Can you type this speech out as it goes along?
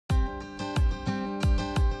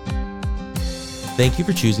Thank you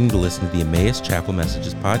for choosing to listen to the Emmaus Chapel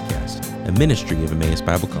Messages podcast, a ministry of Emmaus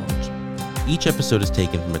Bible College. Each episode is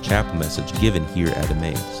taken from a chapel message given here at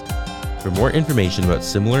Emmaus. For more information about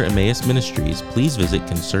similar Emmaus ministries, please visit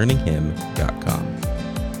concerninghim.com.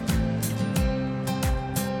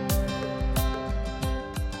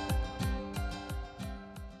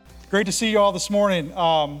 Great to see you all this morning.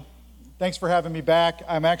 Thanks for having me back.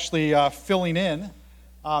 I'm actually filling in.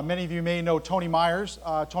 Many of you may know Tony Myers.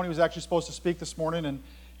 Tony was actually supposed to speak this morning, and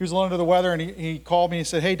he was a little under the weather, and he called me and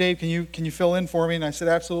said, "Hey, Dave, can you fill in for me?" And I said,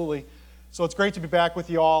 "Absolutely." So it's great to be back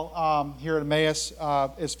with you all here at Emmaus.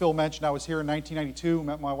 As Phil mentioned, I was here in 1992,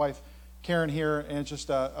 met my wife Karen here, and it's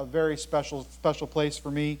just a very special place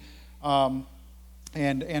for me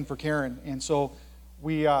and for Karen. And so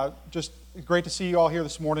we just great to see you all here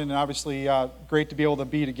this morning, and obviously great to be able to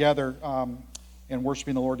be together and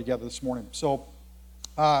worshiping the Lord together this morning. So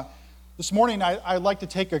this morning I'd like to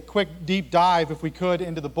take a quick deep dive, if we could,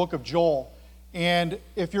 into the book of Joel. And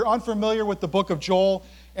if you're unfamiliar with the book of Joel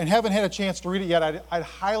and haven't had a chance to read it yet, I'd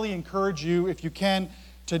highly encourage you, if you can,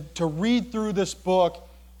 to read through this book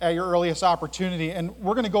at your earliest opportunity. And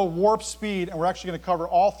we're going to go warp speed, and we're actually going to cover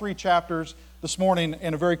all 3 chapters this morning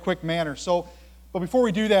in a very quick manner. But before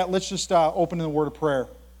we do that, let's just open in the word of prayer.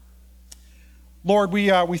 Lord,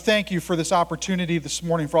 we thank you for this opportunity this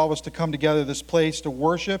morning for all of us to come together this place to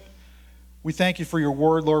worship. We thank you for your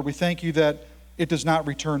word, Lord. We thank you that it does not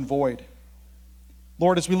return void.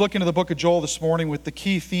 Lord, as we look into the book of Joel this morning with the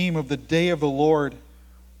key theme of the day of the Lord,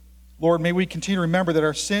 Lord, may we continue to remember that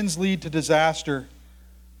our sins lead to disaster,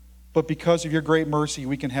 but because of your great mercy,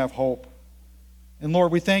 we can have hope. And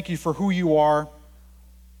Lord, we thank you for who you are.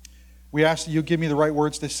 We ask that you give me the right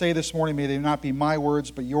words to say this morning. May they not be my words,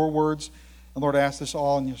 but your words. And Lord, I ask this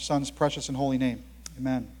all in your Son's precious and holy name.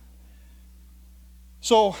 Amen.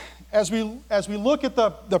 So, as we look at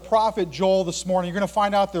the prophet Joel this morning, you're going to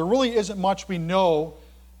find out there really isn't much we know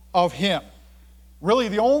of him. Really,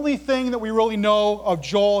 the only thing that we really know of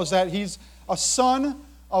Joel is that he's a son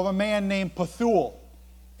of a man named Pethuel.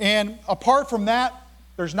 And apart from that,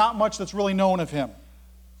 there's not much that's really known of him.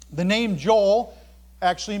 The name Joel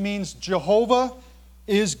actually means Jehovah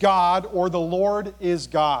is God, or the Lord is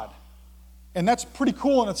God. And that's pretty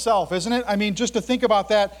cool in itself, isn't it? I mean, just to think about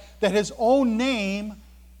that his own name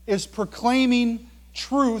is proclaiming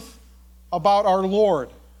truth about our Lord,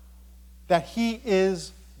 that he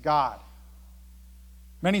is God.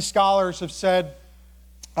 Many scholars have said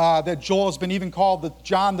that Joel has been even called the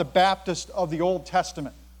John the Baptist of the Old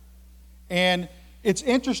Testament. And it's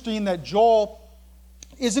interesting that Joel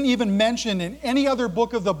isn't even mentioned in any other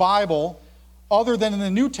book of the Bible other than in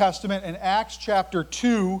the New Testament in Acts chapter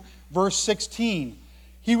 2, verse 16.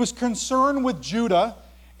 He was concerned with Judah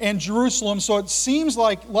and Jerusalem, so it seems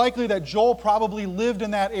likely that Joel probably lived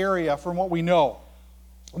in that area from what we know.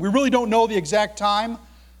 We really don't know the exact time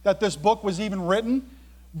that this book was even written,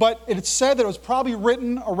 but it's said that it was probably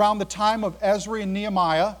written around the time of Ezra and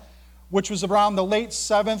Nehemiah, which was around the late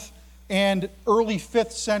 7th and early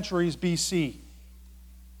 5th centuries BC.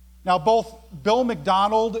 Now, both Bill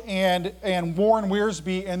McDonald and Warren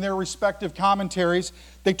Wiersbe, in their respective commentaries,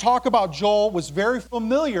 they talk about Joel was very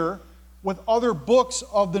familiar with other books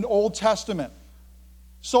of the Old Testament.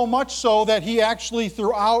 So much so that he actually,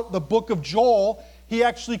 throughout the book of Joel, he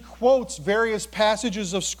actually quotes various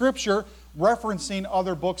passages of Scripture referencing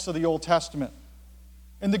other books of the Old Testament.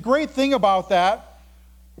 And the great thing about that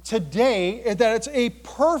today is that it's a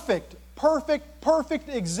perfect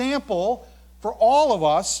example for all of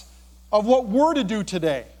us of what we're to do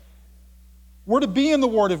today. We're to be in the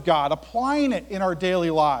Word of God, applying it in our daily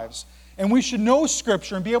lives. And we should know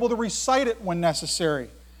Scripture and be able to recite it when necessary.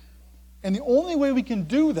 And the only way we can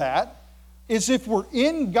do that is if we're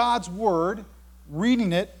in God's Word,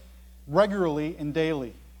 reading it regularly and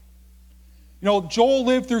daily. You know, Joel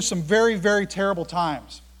lived through some very, very terrible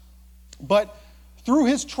times. But through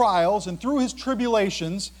his trials and through his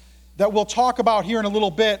tribulations that we'll talk about here in a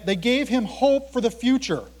little bit, they gave him hope for the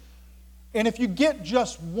future. And if you get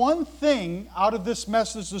just one thing out of this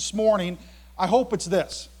message this morning, I hope it's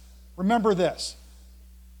this. Remember this.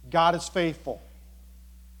 God is faithful.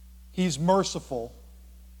 He's merciful.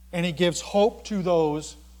 And he gives hope to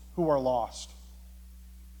those who are lost.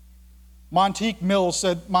 Montague Mills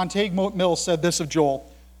said this of Joel.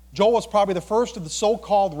 Joel was probably the first of the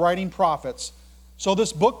so-called writing prophets. So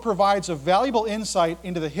this book provides a valuable insight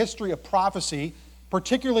into the history of prophecy,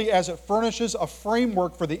 particularly as it furnishes a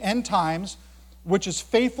framework for the end times, which is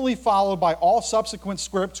faithfully followed by all subsequent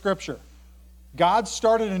scripture. God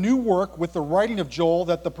started a new work with the writing of Joel,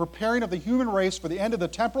 that the preparing of the human race for the end of the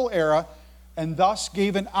temporal era, and thus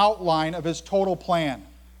gave an outline of his total plan.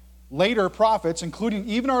 Later prophets, including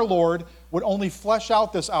even our Lord, would only flesh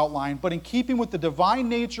out this outline, but in keeping with the divine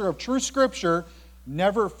nature of true Scripture,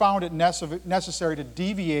 never found it necessary to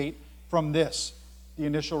deviate from this, the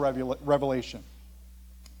initial revelation.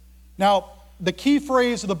 Now, the key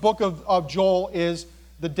phrase of the book of Joel is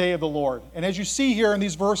the day of the Lord. And as you see here in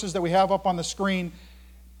these verses that we have up on the screen,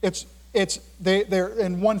 they're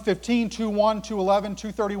in 1:15, 2:1, 2:11,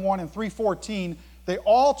 2:31, and 3:14. They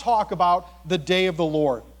all talk about the day of the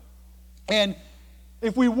Lord. And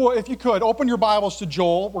if you could, open your Bibles to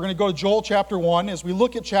Joel. We're going to go to Joel chapter 1. As we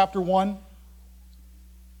look at chapter 1,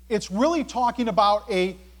 it's really talking about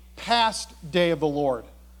a past day of the Lord.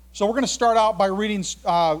 So we're going to start out by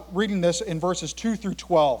reading this in verses 2 through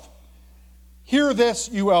 12. Hear this,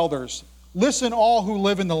 you elders. Listen, all who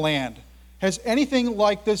live in the land. Has anything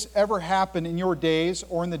like this ever happened in your days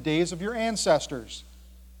or in the days of your ancestors?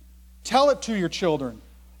 Tell it to your children,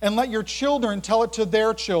 and let your children tell it to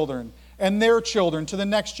their children, and their children to the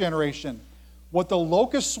next generation. What the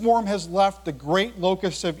locust swarm has left, the great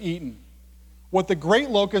locusts have eaten. What the great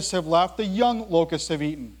locusts have left, the young locusts have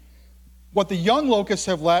eaten. What the young locusts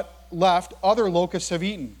have left, other locusts have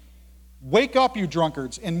eaten. Wake up, you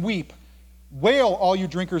drunkards, and weep. Wail, all you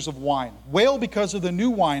drinkers of wine. Wail because of the new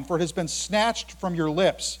wine, for it has been snatched from your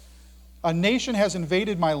lips. A nation has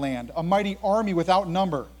invaded my land, a mighty army without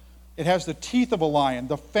number. It has the teeth of a lion,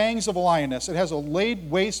 the fangs of a lioness. It has laid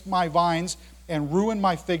waste my vines and ruined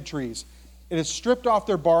my fig trees. It has stripped off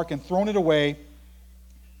their bark and thrown it away,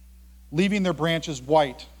 leaving their branches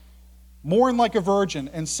white. Mourn like a virgin,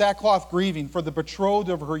 and sackcloth grieving for the betrothed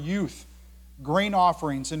of her youth. Grain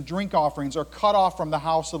offerings and drink offerings are cut off from the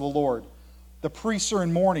house of the Lord. The priests are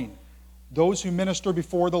in mourning, those who minister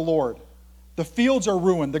before the Lord. The fields are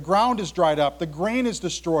ruined, the ground is dried up, the grain is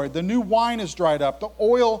destroyed, the new wine is dried up, the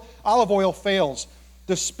olive oil fails.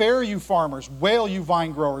 Despair, you farmers, wail, you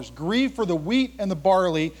vine growers, grieve for the wheat and the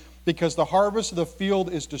barley, because the harvest of the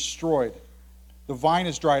field is destroyed. The vine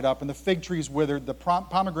is dried up, and the fig tree is withered, the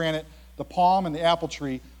pomegranate, the palm, and the apple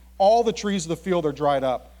tree. All the trees of the field are dried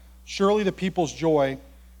up. Surely the people's joy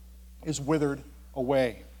is withered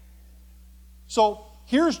away. So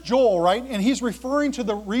here's Joel, right? And he's referring to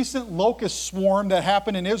the recent locust swarm that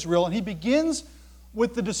happened in Israel. And he begins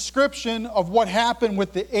with the description of what happened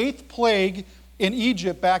with the 8th plague in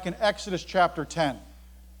Egypt back in Exodus chapter 10.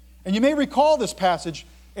 And you may recall this passage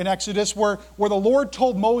in Exodus where the Lord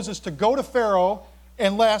told Moses to go to Pharaoh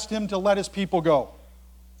and asked him to let his people go.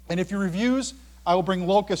 And if he refuse, I will bring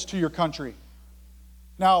locusts to your country.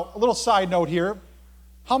 Now, a little side note here.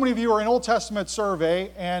 How many of you are in Old Testament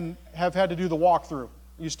survey and have had to do the walkthrough?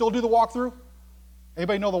 You still do the walkthrough?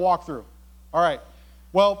 Anybody know the walkthrough? All right.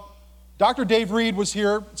 Well, Dr. Dave Reed was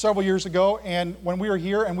here several years ago, and when we were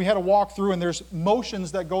here, and we had a walkthrough, and there's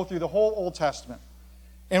motions that go through the whole Old Testament.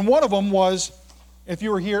 And one of them was, if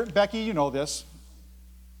you were here, Becky, you know this.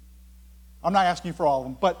 I'm not asking you for all of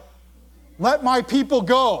them, but let my people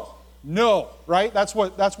go. No, right? That's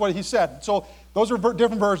what he said. So those are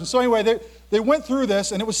different versions. So anyway, they went through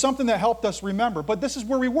this, and it was something that helped us remember. But this is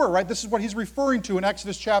where we were, right? This is what he's referring to in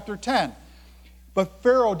Exodus chapter 10. But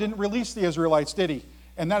Pharaoh didn't release the Israelites, did he?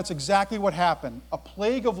 And that's exactly what happened. A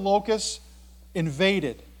plague of locusts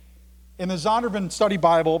invaded. In the Zondervan Study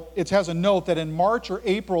Bible, it has a note that in March or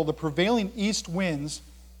April, the prevailing east winds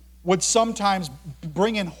would sometimes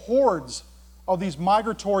bring in hordes of these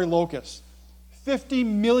migratory locusts. 50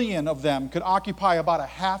 million of them could occupy about a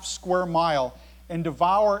half square mile and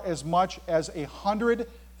devour as much as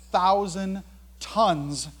 100,000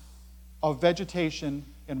 tons of vegetation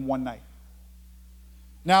in one night.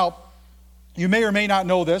 Now, you may or may not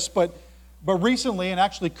know this, but recently, and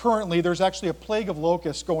actually currently, there's actually a plague of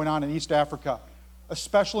locusts going on in East Africa,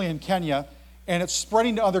 especially in Kenya, and it's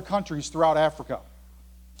spreading to other countries throughout Africa.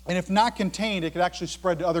 And if not contained, it could actually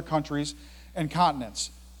spread to other countries and continents.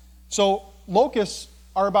 So locusts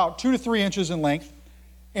are about 2 to 3 inches in length,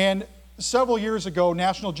 and several years ago,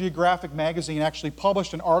 National Geographic magazine actually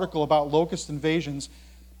published an article about locust invasions,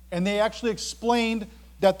 and they actually explained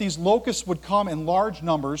that these locusts would come in large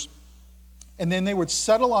numbers, and then they would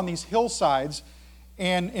settle on these hillsides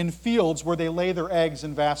and in fields where they lay their eggs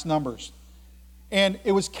in vast numbers. And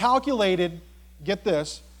it was calculated, get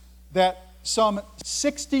this, that some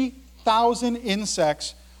 60,000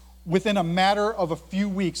 insects within a matter of a few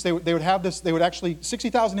weeks, they would have this,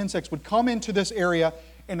 60,000 insects would come into this area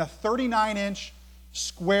in a 39-inch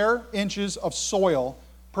square inches of soil,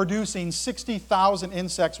 producing 60,000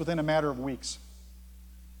 insects within a matter of weeks.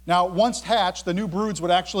 Now, once hatched, the new broods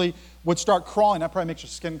would start crawling. That probably makes your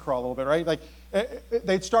skin crawl a little bit, right?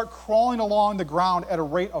 They'd start crawling along the ground at a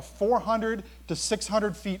rate of 400 to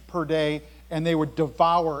 600 feet per day, and they would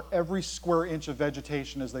devour every square inch of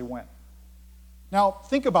vegetation as they went. Now,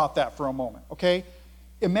 think about that for a moment, okay?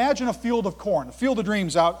 Imagine a field of corn, a field of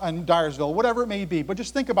dreams out in Dyersville, whatever it may be, but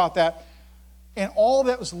just think about that. And all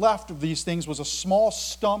that was left of these things was a small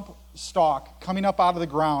stump stalk coming up out of the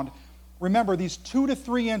ground. Remember, these 2 to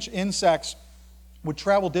 3 inch insects would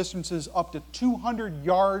travel distances up to 200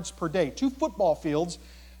 yards per day, 2 football fields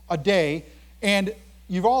a day. And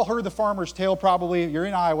you've all heard the farmer's tale probably. You're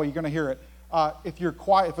in Iowa, you're going to hear it.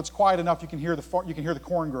 If it's quiet enough, you can hear the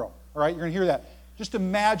corn grow. All right, you're going to hear that. Just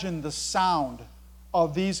imagine the sound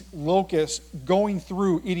of these locusts going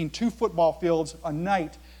through, eating 2 football fields a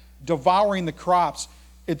night, devouring the crops.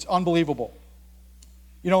 It's unbelievable.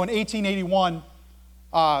 You know, in 1881,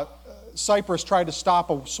 Cyprus tried to stop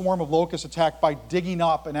a swarm of locust attack by digging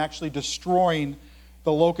up and actually destroying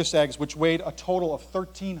the locust eggs, which weighed a total of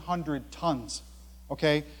 1,300 tons.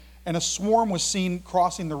 Okay? And a swarm was seen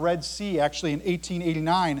crossing the Red Sea actually in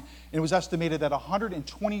 1889, and it was estimated that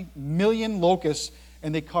 120 million locusts,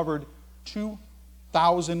 and they covered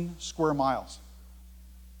 2,000 square miles.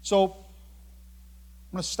 So,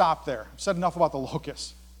 I'm going to stop there. I've said enough about the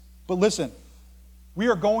locusts. But listen, we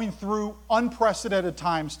are going through unprecedented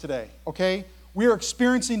times today, okay? We are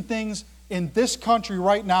experiencing things in this country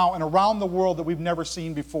right now and around the world that we've never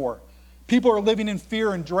seen before. People are living in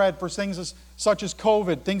fear and dread for things such as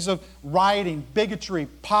COVID, things of rioting, bigotry,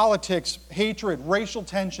 politics, hatred, racial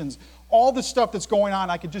tensions, all the stuff that's going on.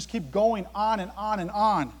 I could just keep going on and on and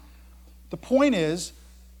on. The point is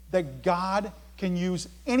that God can use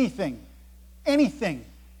anything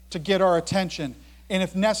to get our attention, and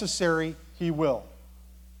if necessary, He will.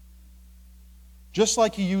 Just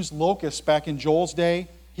like He used locusts back in Joel's day,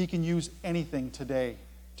 He can use anything today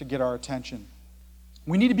to get our attention.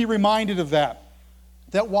 We need to be reminded of that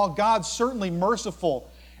while God's certainly merciful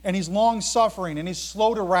and He's long-suffering and He's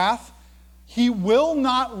slow to wrath, He will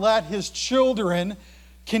not let His children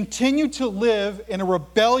continue to live in a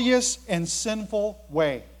rebellious and sinful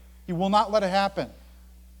way. He will not let it happen.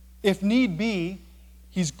 If need be,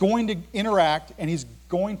 He's going to interact and He's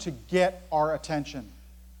going to get our attention.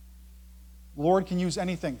 The Lord can use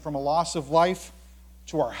anything from a loss of life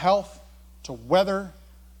to our health to weather,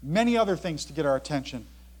 many other things to get our attention.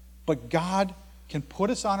 But God can put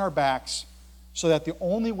us on our backs so that the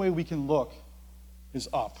only way we can look is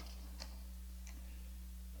up.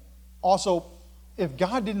 Also, if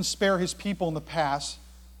God didn't spare His people in the past,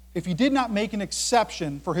 if He did not make an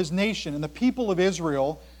exception for His nation and the people of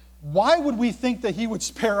Israel, why would we think that He would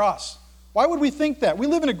spare us? Why would we think that? We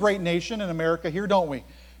live in a great nation in America here, don't we?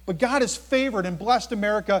 But God has favored and blessed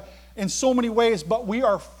America in so many ways, but we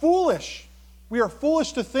are foolish. We are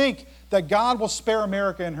foolish to think that God will spare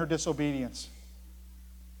America in her disobedience.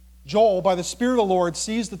 Joel, by the Spirit of the Lord,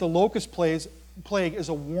 sees that the locust plague is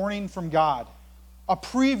a warning from God, a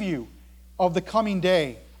preview of the coming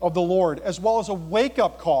day of the Lord, as well as a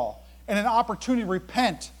wake-up call and an opportunity to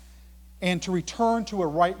repent and to return to a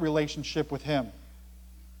right relationship with Him.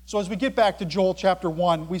 So as we get back to Joel chapter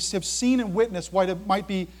 1, we have seen and witnessed what it might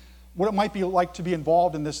be like to be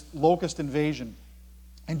involved in this locust invasion.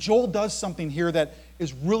 And Joel does something here that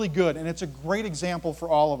is really good, and it's a great example for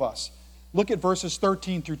all of us. Look at verses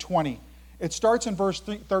 13 through 20. It starts in verse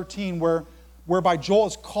 13 whereby Joel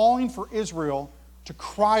is calling for Israel to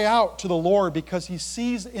cry out to the Lord because he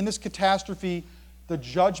sees in this catastrophe the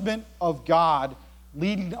judgment of God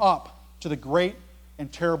leading up to the great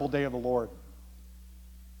and terrible day of the Lord.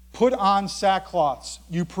 Put on sackcloths,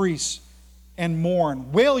 you priests, and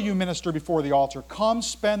mourn. Wail, you minister before the altar. Come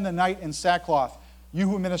spend the night in sackcloth, you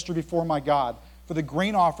who minister before my God. For the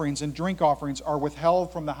grain offerings and drink offerings are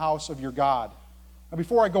withheld from the house of your God. Now,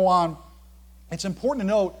 before I go on, it's important to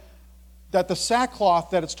note that the sackcloth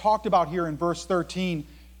that it's talked about here in verse 13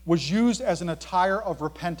 was used as an attire of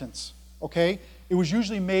repentance. Okay? It was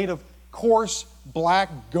usually made of coarse black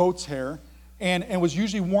goat's hair and was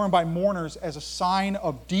usually worn by mourners as a sign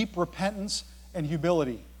of deep repentance and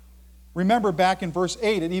humility. Remember back in verse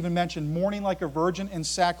 8, it even mentioned mourning like a virgin in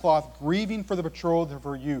sackcloth, grieving for the betrothed of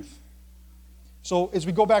her youth. So as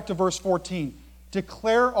we go back to verse 14,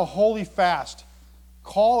 declare a holy fast,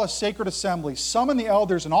 call a sacred assembly, summon the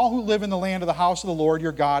elders and all who live in the land of the house of the Lord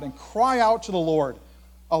your God, and cry out to the Lord.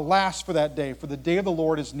 Alas for that day, for the day of the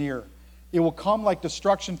Lord is near. It will come like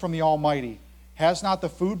destruction from the Almighty. Has not the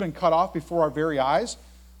food been cut off before our very eyes?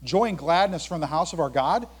 Joy and gladness from the house of our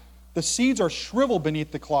God? The seeds are shriveled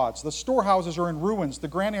beneath the clods. The storehouses are in ruins. The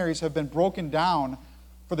granaries have been broken down,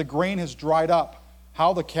 for the grain has dried up.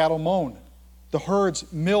 How the cattle moan. The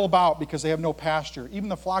herds mill about because they have no pasture. Even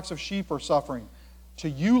the flocks of sheep are suffering. To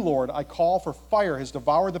you, Lord, I call, for fire has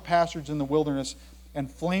devoured the pastures in the wilderness, and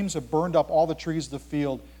flames have burned up all the trees of the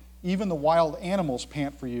field. Even the wild animals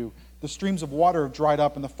pant for you. The streams of water have dried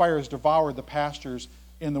up, and the fire has devoured the pastures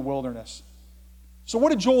in the wilderness. So what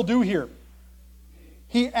did Joel do here?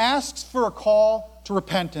 He asks for a call to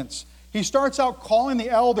repentance. He starts out calling the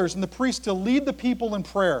elders and the priests to lead the people in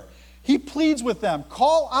prayer. He pleads with them,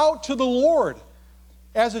 call out to the Lord,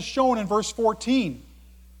 as is shown in verse 14.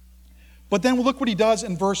 But then look what he does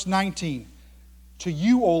in verse 19. To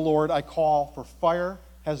you, O Lord, I call, for fire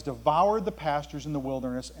has devoured the pastures in the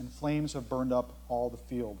wilderness, and flames have burned up all the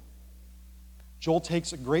field. Joel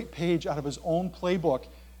takes a great page out of his own playbook,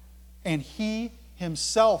 and he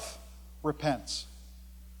himself repents.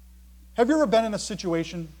 Have you ever been in a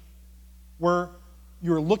situation where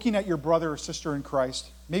you're looking at your brother or sister in Christ?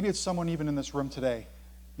 Maybe it's someone even in this room today.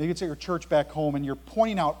 Maybe it's at your church back home, and you're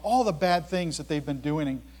pointing out all the bad things that they've been doing,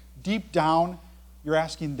 and deep down, you're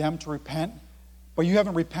asking them to repent, but you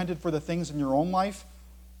haven't repented for the things in your own life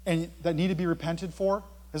and that need to be repented for?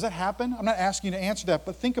 Does that happen? I'm not asking you to answer that,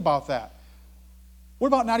 but think about that. What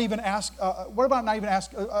about not even ask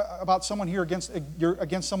about someone here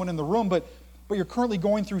against someone in the room, but you're currently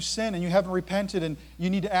going through sin and you haven't repented and you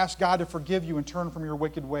need to ask God to forgive you and turn from your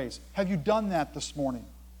wicked ways? Have you done that this morning?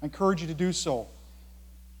 I encourage you to do so.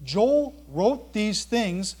 Joel wrote these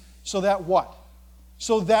things so that what?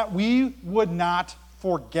 So that we would not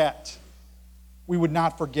forget. We would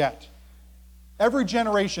not forget. Every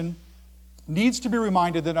generation needs to be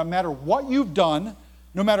reminded that no matter what you've done,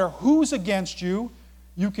 no matter who's against you,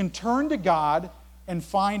 you can turn to God and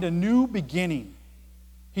find a new beginning.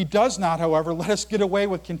 He does not, however, let us get away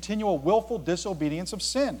with continual willful disobedience of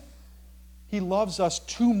sin. He loves us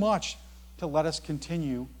too much to let us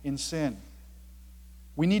continue in sin.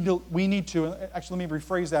 We need to, actually let me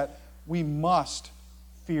rephrase that, we must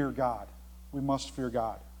fear God. We must fear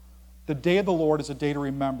God. The day of the Lord is a day to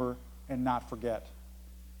remember and not forget.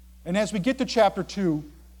 And as we get to chapter 2,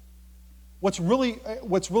 what's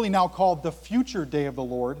really now called the future day of the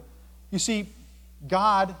Lord, you see,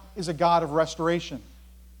 God is a God of restoration.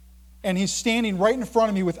 And He's standing right in front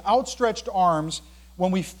of me with outstretched arms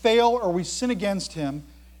when we fail or we sin against Him,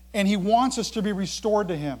 and He wants us to be restored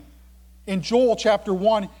to Him. In Joel chapter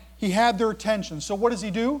 1, He had their attention. So what does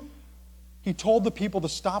He do? He told the people to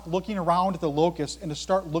stop looking around at the locust and to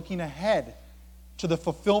start looking ahead to the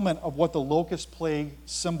fulfillment of what the locust plague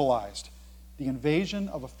symbolized, the invasion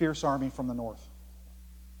of a fierce army from the north.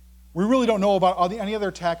 We really don't know about any other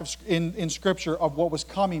attack in Scripture of what was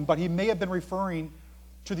coming, but he may have been referring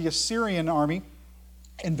to the Assyrian army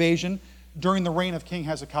invasion during the reign of King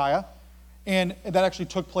Hezekiah, and that actually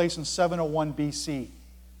took place in 701 BC.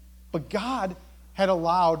 But God had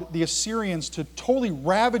allowed the Assyrians to totally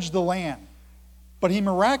ravage the land, but He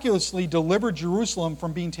miraculously delivered Jerusalem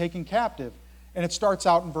from being taken captive. And it starts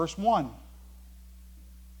out in verse 1.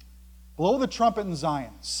 Blow the trumpet in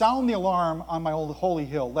Zion, sound the alarm on my old holy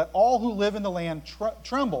hill. Let all who live in the land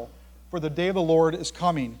tremble, for the day of the Lord is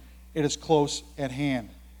coming. It is close at hand.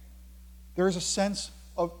 There is a sense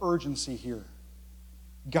of urgency here.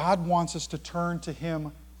 God wants us to turn to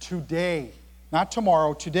Him today, not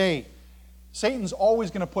tomorrow, today. Satan's always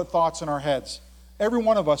going to put thoughts in our heads, every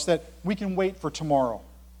one of us, that we can wait for tomorrow.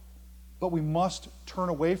 But we must turn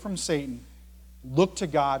away from Satan, look to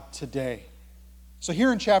God today. So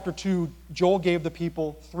here in chapter 2, Joel gave the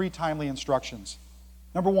people 3 timely instructions.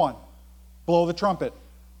 Number 1, blow the trumpet.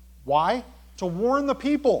 Why? To warn the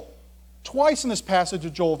people. Twice in this passage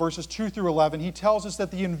of Joel, verses 2 through 11, he tells us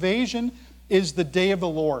that the invasion is the day of the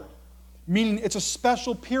Lord, meaning it's a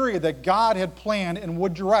special period that God had planned and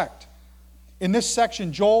would direct. In this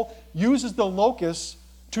section, Joel uses the locusts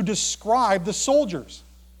to describe the soldiers.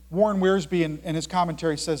 Warren Wiersbe in his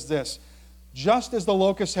commentary says this: just as the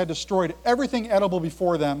locusts had destroyed everything edible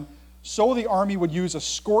before them, so the army would use a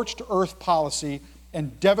scorched earth policy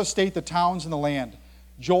and devastate the towns and the land.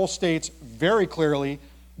 Joel states very clearly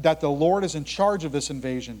that the Lord is in charge of this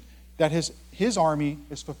invasion, that his army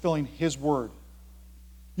is fulfilling His word.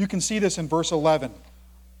 You can see this in verse 11.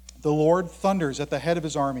 The Lord thunders at the head of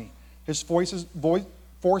His army. His forces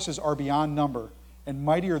are beyond number, and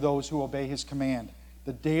mighty are those who obey His command.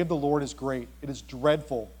 The day of the Lord is great. It is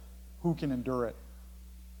dreadful. Who can endure it?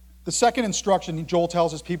 The second instruction, Joel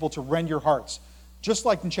tells his people to rend your hearts. Just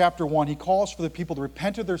like in chapter 1, he calls for the people to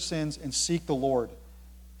repent of their sins and seek the Lord.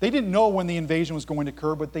 They didn't know when the invasion was going to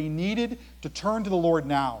occur, but they needed to turn to the Lord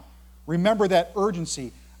now. Remember that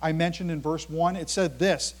urgency I mentioned in verse 1. It said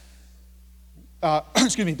this,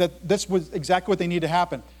 that this was exactly what they needed to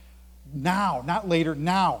happen. Now, not later,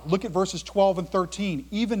 now. Look at verses 12 and 13.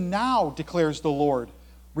 Even now, declares the Lord,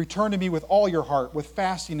 return to me with all your heart, with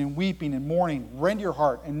fasting and weeping and mourning. Rend your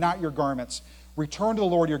heart and not your garments. Return to the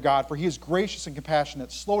Lord your God, for he is gracious and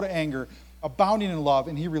compassionate, slow to anger, abounding in love,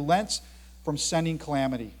 and he relents from sending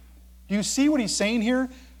calamity. Do you see what he's saying here?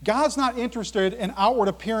 God's not interested in outward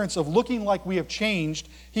appearance of looking like we have changed.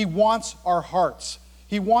 He wants our hearts.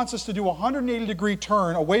 He wants us to do a 180-degree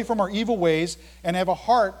turn away from our evil ways and have a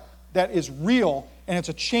heart that is real, and it's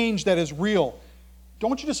a change that is real.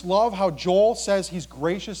 Don't you just love how Joel says he's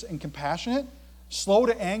gracious and compassionate, slow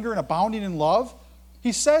to anger and abounding in love?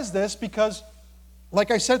 He says this because, like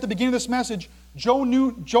I said at the beginning of this message, Joel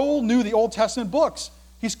knew the Old Testament books.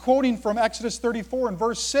 He's quoting from Exodus 34 and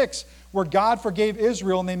verse 6, where God forgave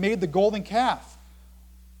Israel and they made the golden calf.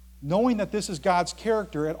 Knowing that this is God's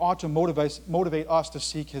character, it ought to motivate us to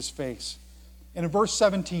seek his face. And in verse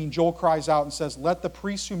 17, Joel cries out and says, let the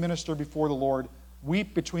priests who minister before the Lord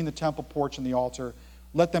weep between the temple porch and the altar.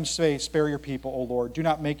 Let them say, spare your people, O Lord. Do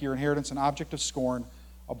not make your inheritance an object of scorn,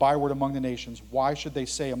 a byword among the nations. Why should they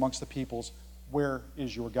say amongst the peoples, where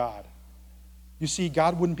is your God? You see,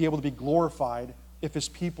 God wouldn't be able to be glorified if his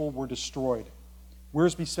people were destroyed.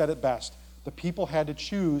 Wiersbe said it best. The people had to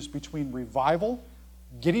choose between revival,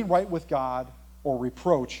 getting right with God, or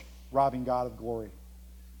reproach, robbing God of glory.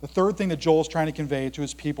 The third thing that Joel is trying to convey to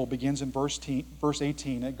his people begins in verse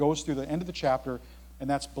 18. It goes through the end of the chapter, and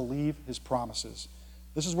that's believe his promises.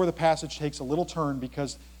 This is where the passage takes a little turn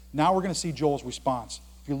because now we're going to see Joel's response.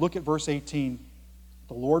 If you look at verse 18,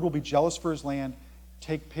 the Lord will be jealous for his land,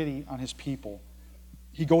 take pity on his people.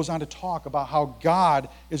 He goes on to talk about how God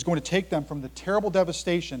is going to take them from the terrible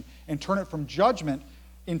devastation and turn it from judgment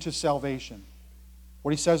into salvation.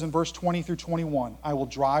 What he says in verse 20 through 21, I will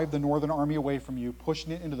drive the northern army away from you,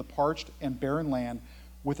 pushing it into the parched and barren land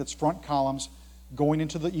with its front columns going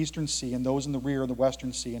into the eastern sea and those in the rear of the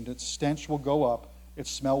western sea, and its stench will go up,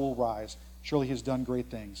 its smell will rise. Surely he has done great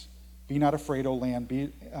things. Be not afraid, O land,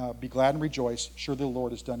 be glad and rejoice. Surely the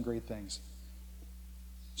Lord has done great things.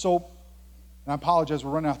 So, and I apologize,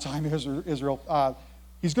 we're running out of time, Israel.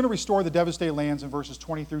 He's going to restore the devastated lands in verses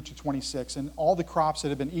 20 through to 26, and all the crops that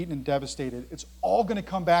have been eaten and devastated, it's all going to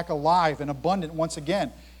come back alive and abundant once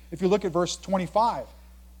again. If you look at verse 25,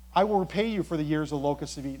 I will repay you for the years the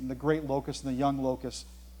locusts have eaten, the great locust and the young locust,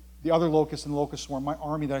 the other locust and the locust swarm, my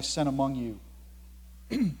army that I sent among you.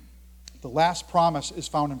 The last promise is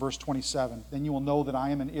found in verse 27. Then you will know that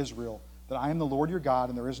I am in Israel, that I am the Lord your God,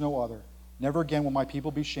 and there is no other. Never again will my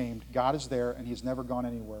people be shamed. God is there, and he has never gone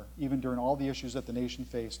anywhere, even during all the issues that the nation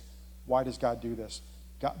faced. Why does God do this?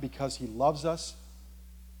 Because he loves us,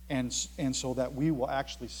 and so that we will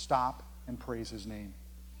actually stop and praise his name.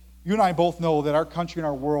 You and I both know that our country and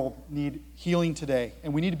our world need healing today,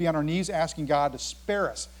 and we need to be on our knees asking God to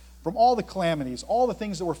spare us from all the calamities, all the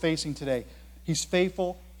things that we're facing today. He's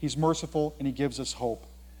faithful, he's merciful, and he gives us hope.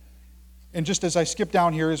 And just as I skip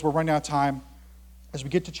down here, as we're running out of time, as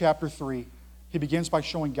we get to chapter 3, he begins by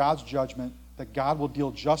showing God's judgment, that God will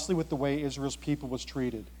deal justly with the way Israel's people was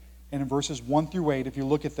treated. And in verses 1 through 8, if you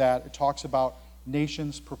look at that, it talks about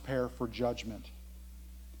nations prepare for judgment.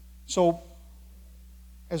 So,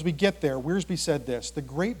 as we get there, Wiersbe said this, the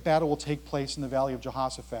great battle will take place in the valley of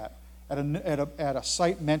Jehoshaphat, at a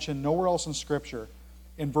site mentioned nowhere else in Scripture.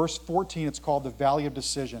 In verse 14, it's called the Valley of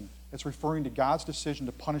Decision. It's referring to God's decision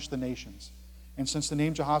to punish the nations. And since the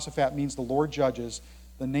name Jehoshaphat means the Lord judges,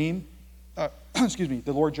 the name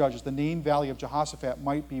Valley of Jehoshaphat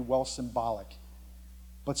might be well symbolic.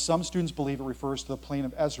 But some students believe it refers to the plain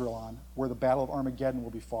of Ezralon, where the battle of Armageddon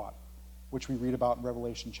will be fought, which we read about in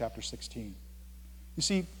Revelation chapter 16. You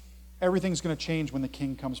see, everything's going to change when the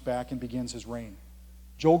king comes back and begins his reign.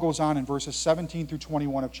 Joel goes on in verses 17 through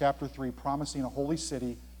 21 of chapter 3, promising a holy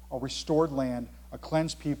city, a restored land, a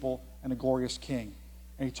cleansed people, and a glorious king.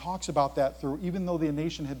 And he talks about that through, even though the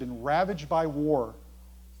nation had been ravaged by war,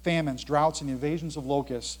 famines, droughts, and the invasions of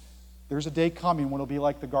locusts, there's a day coming when it'll be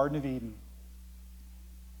like the Garden of Eden.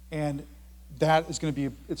 And that is going to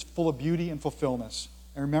be, it's full of beauty and fulfillment.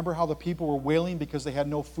 And remember how the people were wailing because they had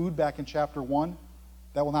no food back in chapter 1?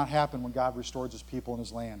 That will not happen when God restores his people and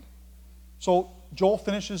his land. So Joel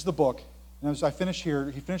finishes the book, and as I finish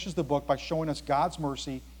here, he finishes the book by showing us God's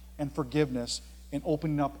mercy and forgiveness and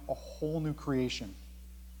opening up a whole new creation.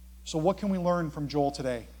 So what can we learn from Joel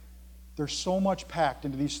today? There's so much packed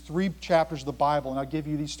into these 3 chapters of the Bible, and I'll give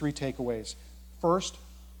you these 3 takeaways. First,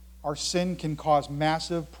 our sin can cause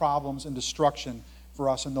massive problems and destruction for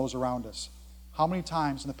us and those around us. How many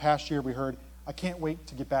times in the past year we heard, I can't wait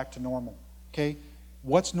to get back to normal. Okay?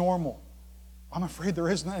 What's normal? I'm afraid there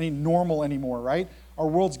isn't any normal anymore, right? Our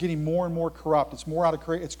world's getting more and more corrupt.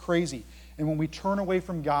 It's crazy. And when we turn away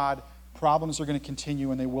from God, problems are going to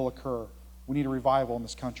continue and they will occur. We need a revival in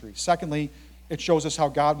this country. Secondly, it shows us how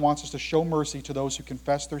God wants us to show mercy to those who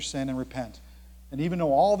confess their sin and repent. And even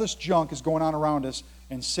though all this junk is going on around us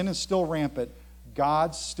and sin is still rampant,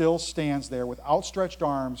 God still stands there with outstretched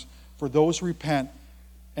arms for those who repent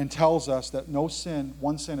and tells us that no sin,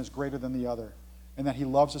 one sin is greater than the other, and that he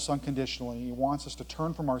loves us unconditionally. He wants us to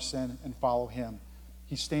turn from our sin and follow him.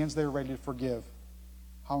 He stands there ready to forgive.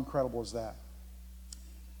 How incredible is that?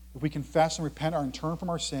 If we confess and repent and turn from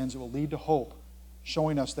our sins, it will lead to hope,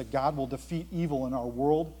 showing us that God will defeat evil in our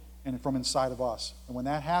world and from inside of us. And when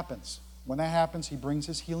that happens, he brings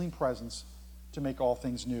his healing presence to make all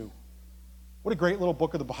things new. What a great little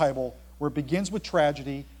book of the Bible, where it begins with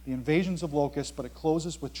tragedy, the invasions of locusts, but it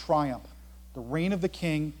closes with triumph, the reign of the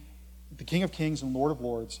King of Kings and Lord of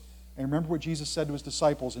Lords. And remember what Jesus said to his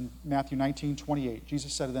disciples in Matthew 19:28.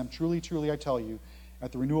 Jesus said to them, "Truly, truly, I tell you,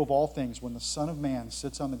 at the renewal of all things, when the Son of Man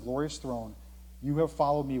sits on the glorious throne, you who have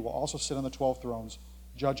followed me will also sit on the 12 thrones,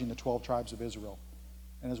 judging the 12 tribes of Israel."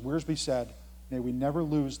 And as Wiersbe said, may we never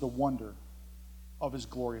lose the wonder of his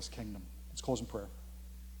glorious kingdom. Let's close in prayer.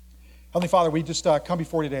 Heavenly Father, we just come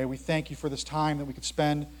before you today. We thank you for this time that we could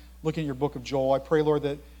spend looking at your book of Joel. I pray, Lord,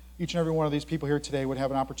 that each and every one of these people here today would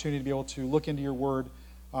have an opportunity to be able to look into your word,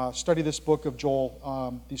 study this book of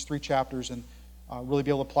Joel, these 3 chapters, and really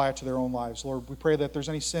be able to apply it to their own lives. Lord, we pray that if there's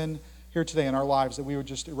any sin here today in our lives, that we would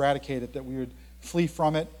just eradicate it, that we would flee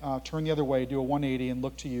from it, turn the other way, do a 180, and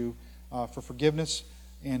look to you for forgiveness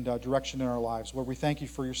and direction in our lives. Lord, we thank you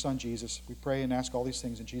for your Son, Jesus. We pray and ask all these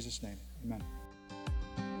things in Jesus' name. Amen.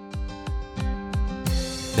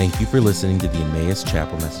 Thank you for listening to the Emmaus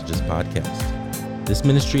Chapel Messages podcast. This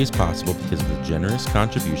ministry is possible because of the generous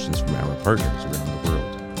contributions from our partners around the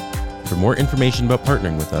world. For more information about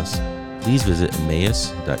partnering with us, please visit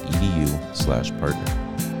emmaus.edu/partner.